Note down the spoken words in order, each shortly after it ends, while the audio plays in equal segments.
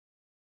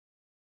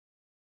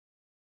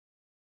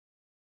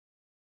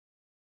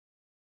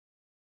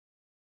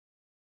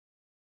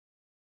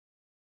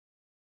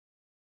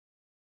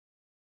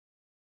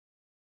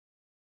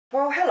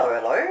Well,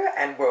 hello,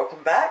 and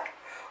welcome back.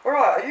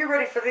 Alright, are you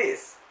ready for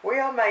this? We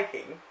are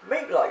making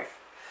meatloaf.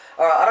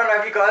 Alright, I don't know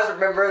if you guys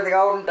remember in the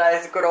olden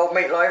days, the good old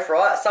meatloaf,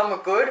 right? Some were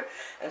good,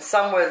 and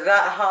some were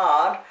that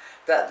hard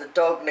that the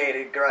dog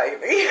needed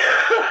gravy.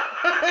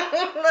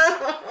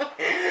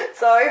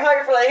 So,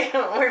 hopefully,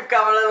 we've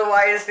come a little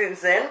way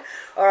since then.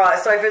 Alright,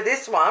 so for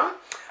this one,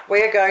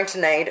 we are going to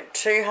need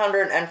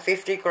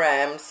 250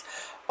 grams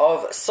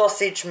of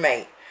sausage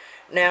meat.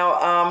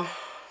 Now,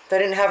 they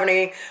didn't have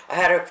any. I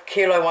had a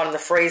kilo one in the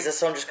freezer,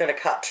 so I'm just going to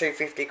cut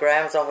 250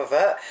 grams off of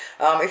it.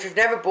 If you've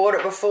never bought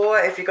it before,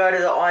 if you go to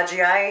the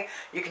IGA,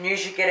 you can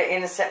usually get it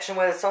in the section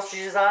where the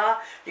sausages are.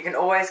 You can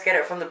always get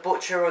it from the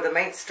butcher or the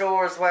meat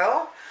store as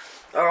well.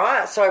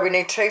 Alright, so we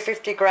need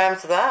 250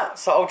 grams of that.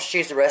 So I'll just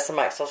use the rest and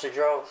make sausage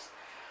rolls.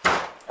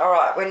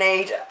 Alright, we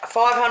need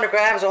 500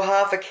 grams or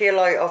half a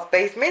kilo of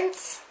beef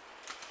mince.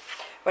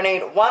 We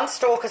need 1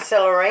 stalk of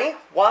celery,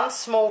 1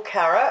 small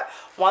carrot,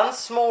 1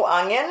 small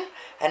onion,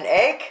 an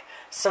egg,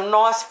 some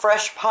nice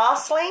fresh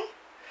parsley.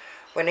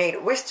 We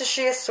need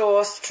Worcestershire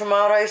sauce,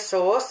 tomato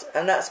sauce,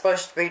 and that's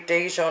supposed to be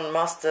Dijon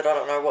mustard. I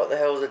don't know what the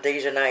hell the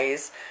Dijon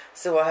is.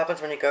 See what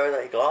happens when you go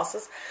without your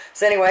glasses.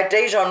 So anyway,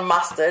 Dijon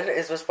mustard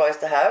is what we're supposed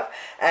to have,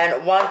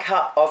 and 1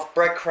 cup of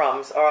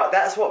breadcrumbs. Alright,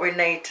 that's what we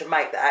need to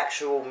make the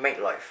actual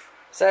meatloaf.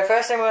 So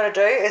first thing we're going to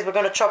do is we're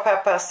going to chop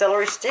up our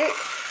celery stick.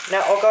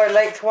 Now I'll go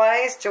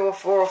lengthways, do it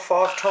 4 or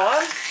 5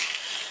 times.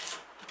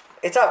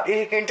 It's up,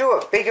 you can do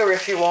it bigger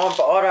if you want,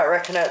 but I don't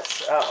reckon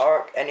it's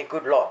any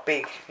good lot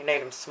big. You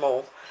need them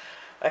small.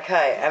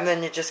 Okay, and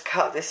then you just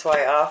cut this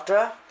way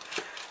after.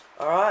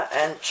 Alright,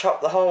 and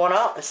chop the whole one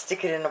up and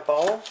stick it in a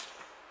bowl.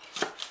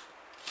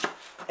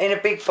 In a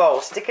big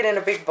bowl, stick it in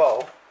a big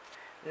bowl.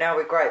 Now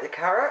we grate the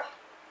carrot.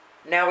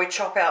 Now we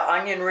chop our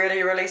onion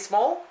really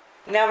small.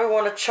 Now we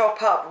want to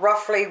chop up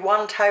roughly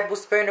 1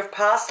 tablespoon of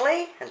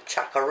parsley and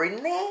chuck her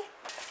in there.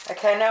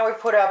 Okay, now we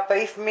put our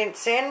beef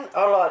mince in.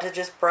 I like to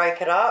just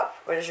break it up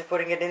as you're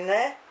putting it in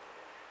there.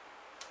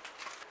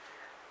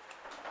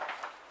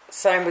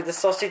 Same with the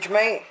sausage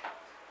meat.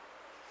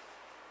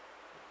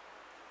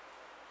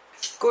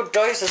 Good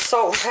dose of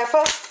salt and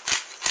pepper.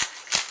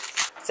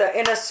 So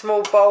in a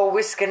small bowl,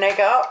 whisk an egg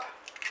up.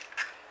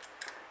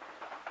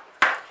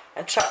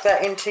 And chuck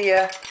that into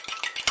your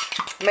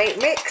meat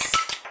mix.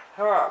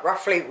 Alright,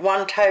 roughly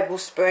 1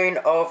 tablespoon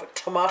of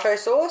tomato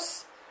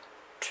sauce.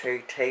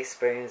 2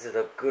 teaspoons of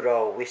the good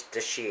old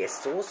Worcestershire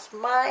sauce,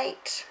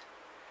 mate.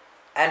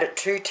 And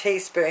 2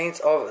 teaspoons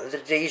of the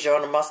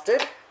Dijon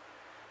mustard.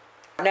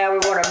 Now we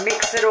want to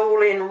mix it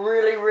all in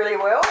really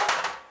well.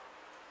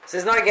 So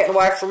there's no getting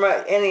away from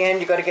it. In the end,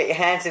 you've got to get your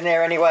hands in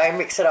there anyway and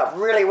mix it up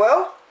really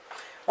well.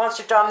 Once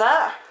you've done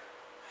that,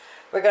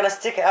 we're going to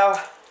stick our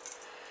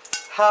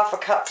half a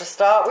cup to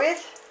start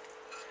with.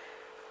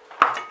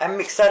 And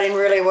mix that in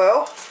really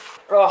well.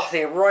 Oh,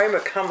 the aroma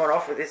coming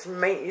off of this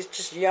meat is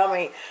just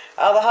yummy.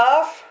 Other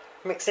half,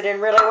 mix it in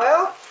really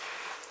well.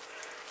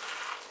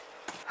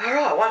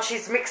 Alright, once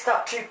she's mixed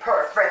up to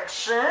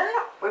perfection,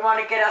 we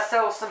want to get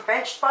ourselves some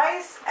bench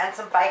space and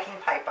some baking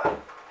paper.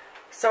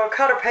 So I'll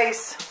cut a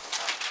piece.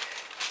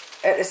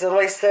 It is at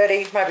least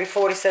 30, maybe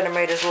 40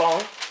 centimetres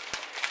long.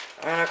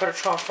 And I've got to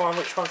try and find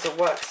which one's the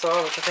wax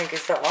side, which I think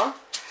is that one.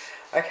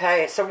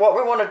 Okay, so what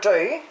we want to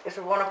do is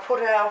we want to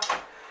put our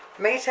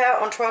meat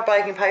out onto our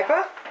baking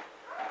paper.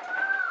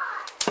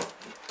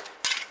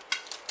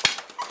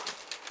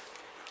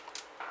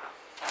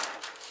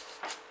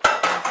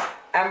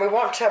 And we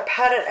want to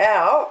pat it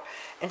out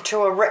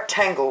into a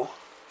rectangle.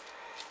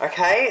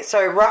 Okay,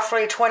 so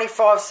roughly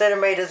 25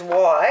 centimetres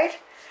wide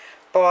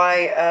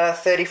by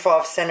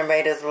 35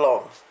 centimetres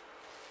long.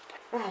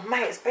 Oh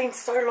mate, it's been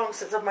so long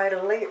since I've made a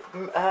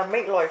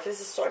meatloaf. This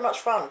is so much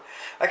fun.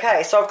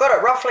 Okay, so I've got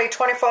it roughly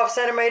 25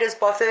 centimetres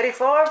by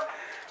 35.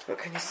 What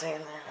can you see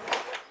in there?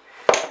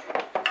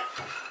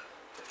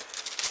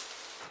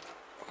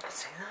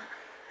 See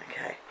that?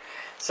 Okay.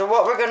 So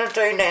what we're going to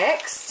do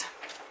next,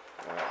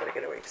 I've got to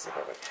get away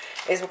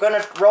is we're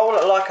going to roll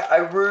it like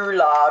a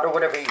roulade or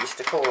whatever you used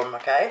to call them.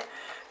 Okay.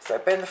 So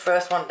bend the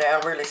first one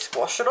down, really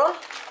squash it on,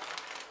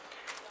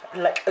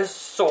 like a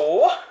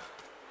saw.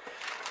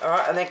 All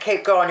right, and then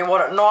keep going. You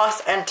want it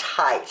nice and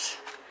tight.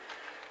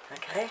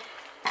 Okay.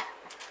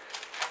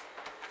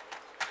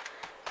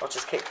 I'll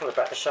just keep pulling it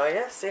back to show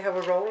you. See how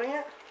we're rolling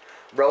it?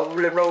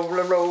 Rolling.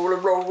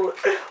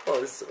 Oh,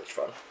 this is so much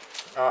fun.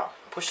 Alright,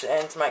 push the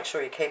ends, make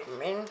sure you keep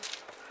them in.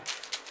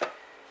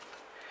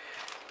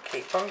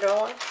 Keep on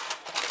going.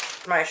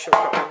 Make sure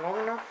I've got them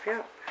long enough,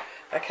 yeah.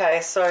 Okay,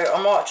 so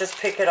I might just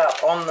pick it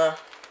up on the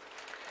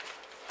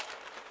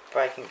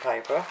baking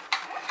paper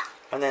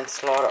and then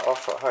slide it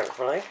off it,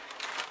 hopefully.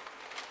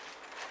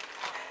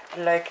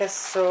 Like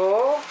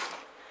so.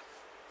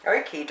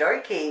 Okie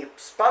dokie.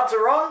 Spuds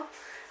are on.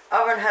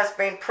 Oven has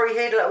been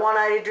preheated at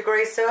 180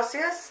 degrees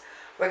Celsius.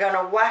 We're going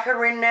to whack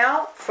her in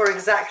now for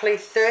exactly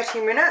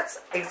 30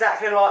 minutes.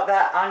 Exactly like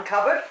that,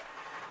 uncovered.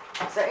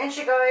 So in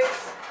she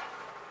goes.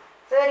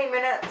 30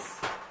 minutes.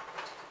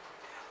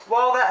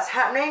 While that's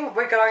happening,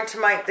 we're going to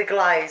make the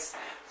glaze.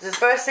 The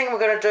first thing we're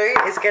going to do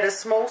is get a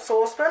small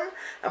saucepan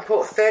and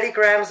put 30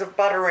 grams of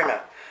butter in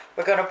it.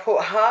 We're going to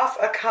put half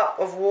a cup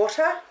of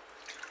water.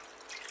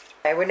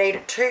 Okay, we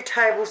need 2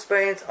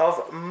 tablespoons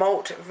of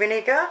malt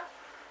vinegar.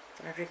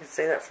 I don't know if you can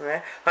see that from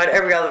there. I had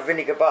every other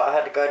vinegar, but I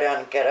had to go down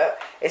and get it.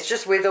 It's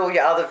just with all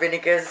your other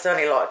vinegars. It's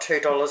only like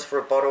 $2 for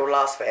a bottle,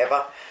 lasts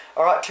forever.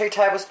 Alright, 2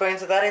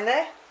 tablespoons of that in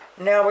there.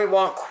 Now we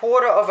want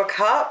 1/4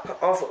 cup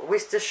of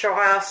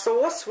Worcestershire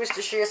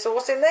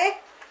sauce in there.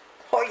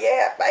 Oh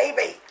yeah,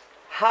 baby.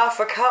 Half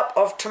a cup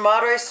of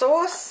tomato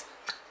sauce.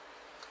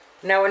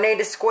 Now we need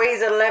to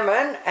squeeze a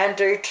lemon and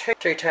do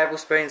 2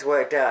 tablespoons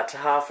worked out to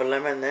half a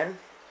lemon then.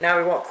 Now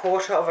we want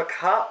 1/4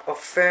 cup of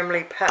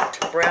firmly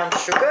packed brown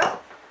sugar.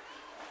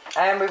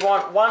 And we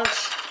want 1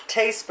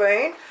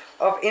 teaspoon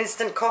of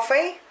instant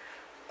coffee.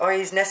 I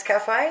use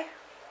Nescafe.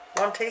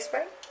 1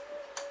 teaspoon.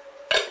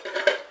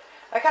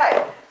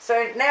 Okay,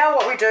 so now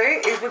what we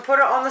do is we put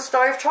it on the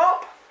stove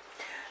top.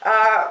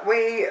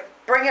 We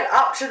bring it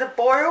up to the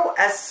boil.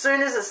 As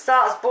soon as it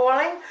starts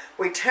boiling,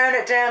 we turn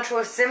it down to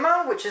a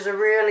simmer, which is a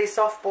really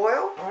soft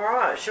boil.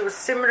 Alright, she was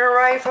simmered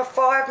away for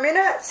 5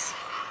 minutes.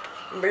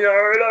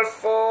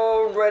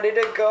 Beautiful, ready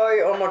to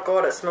go. Oh my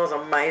god, it smells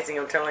amazing,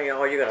 I'm telling you.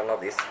 Oh, you're going to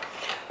love this.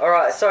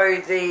 Alright, so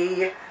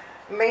the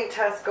meat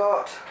has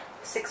got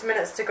 6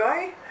 minutes to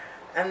go,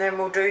 and then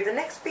we'll do the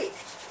next bit.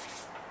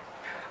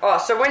 Oh,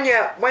 so when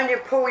you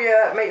pull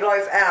your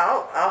meatloaf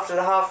out after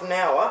the half an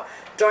hour,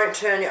 don't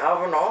turn your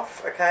oven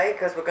off, okay?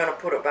 Because we're going to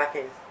put it back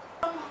in.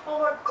 Oh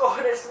my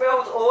god, it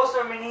smells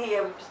awesome in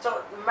here.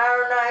 Start to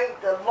marinate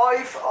the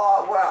loaf.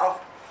 Oh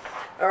wow.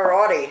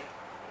 Alrighty.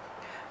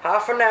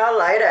 Half an hour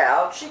later,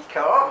 out she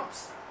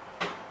comes.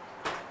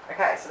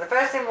 Okay, so the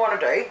first thing we want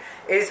to do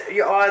is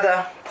you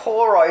either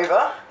pour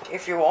over,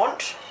 if you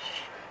want,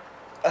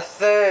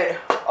 1/3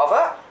 of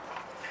it,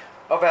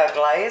 of our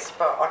glaze,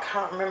 but I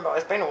can't remember.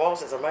 It's been a while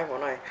since I made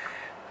one, eh?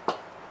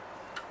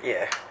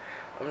 Yeah,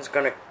 I'm just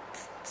going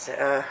to,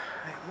 am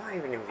I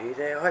even in view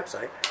there? I hope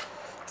so.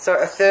 So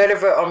 1/3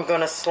 of it I'm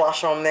going to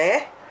slush on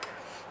there,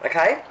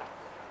 okay?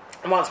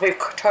 And once we've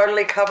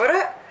totally covered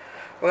it,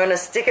 we're going to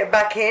stick it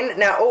back in.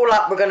 Now all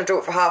up we're going to do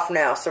it for half an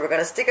hour. So we're going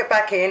to stick it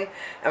back in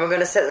and we're going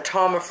to set the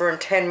timer for in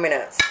 10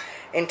 minutes.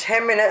 In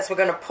 10 minutes we're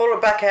going to pull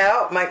it back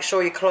out. Make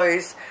sure you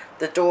close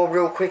the door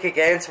real quick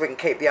again so we can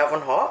keep the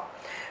oven hot.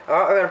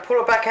 Alright, we're going to pull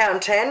it back out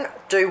in 10.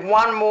 Do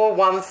one more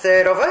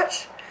 1/3 of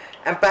it.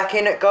 And back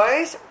in it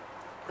goes.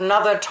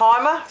 Another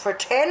timer for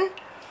 10.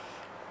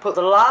 Put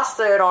the last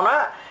third on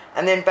it.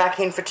 And then back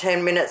in for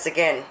 10 minutes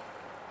again.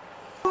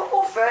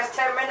 Oh, first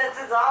 10 minutes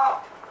is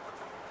up.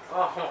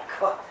 Oh my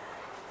god.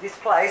 This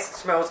place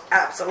smells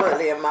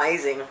absolutely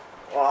amazing.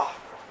 Oh.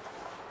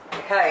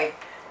 Okay,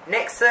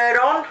 next third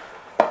on.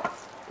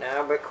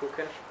 Now we're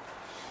cooking.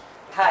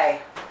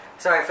 Okay,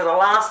 so for the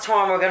last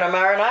time we're going to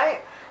marinate,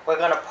 we're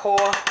going to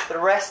pour the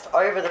rest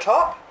over the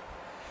top.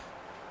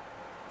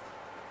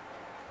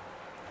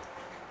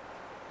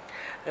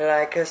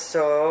 Like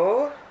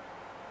so.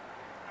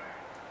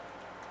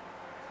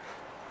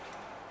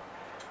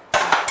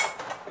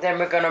 Then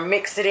we're going to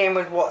mix it in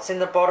with what's in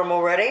the bottom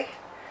already.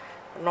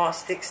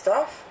 Nice thick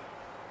stuff.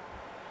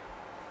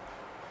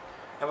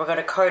 And we're going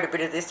to coat a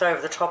bit of this over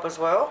the top as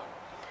well.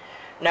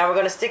 Now we're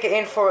going to stick it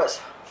in for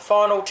its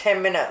final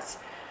 10 minutes.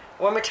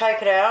 When we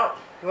take it out,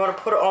 you want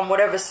to put it on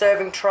whatever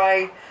serving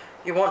tray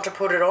you want to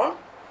put it on.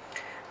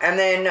 And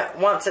then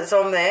once it's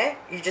on there,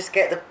 you just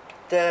get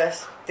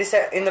this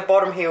in the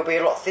bottom here will be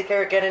a lot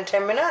thicker again in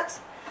 10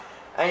 minutes.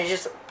 And you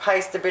just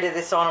paste a bit of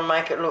this on and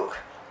make it look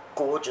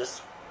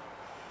gorgeous.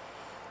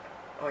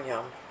 Oh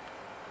yum.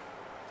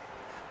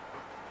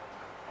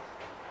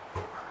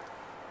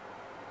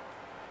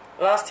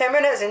 Last 10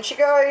 minutes, in she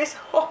goes.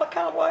 Oh, I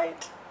can't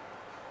wait.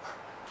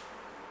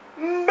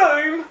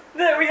 Boom!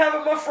 There we have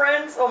it, my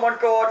friends. Oh my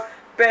god,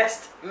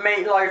 best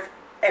meatloaf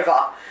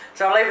ever.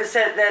 So I'll leave it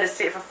set there to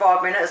sit for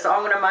 5 minutes. So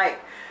I'm going to make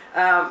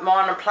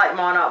mine and plate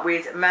mine up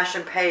with mash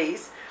and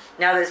peas.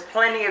 Now there's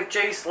plenty of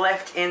juice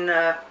left in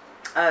the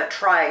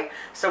tray.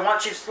 So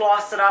once you've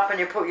sliced it up and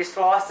you put your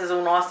slices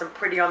all nice and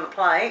pretty on the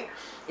plate,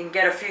 you can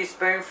get a few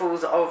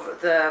spoonfuls of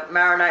the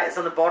marinades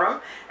on the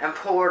bottom and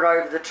pour it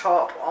over the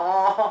top.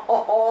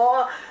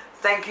 Oh,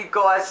 thank you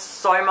guys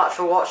so much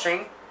for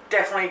watching.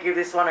 Definitely give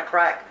this one a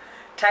crack.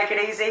 Take it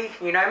easy.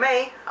 You know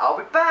me. I'll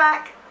be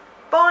back.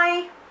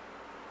 Bye.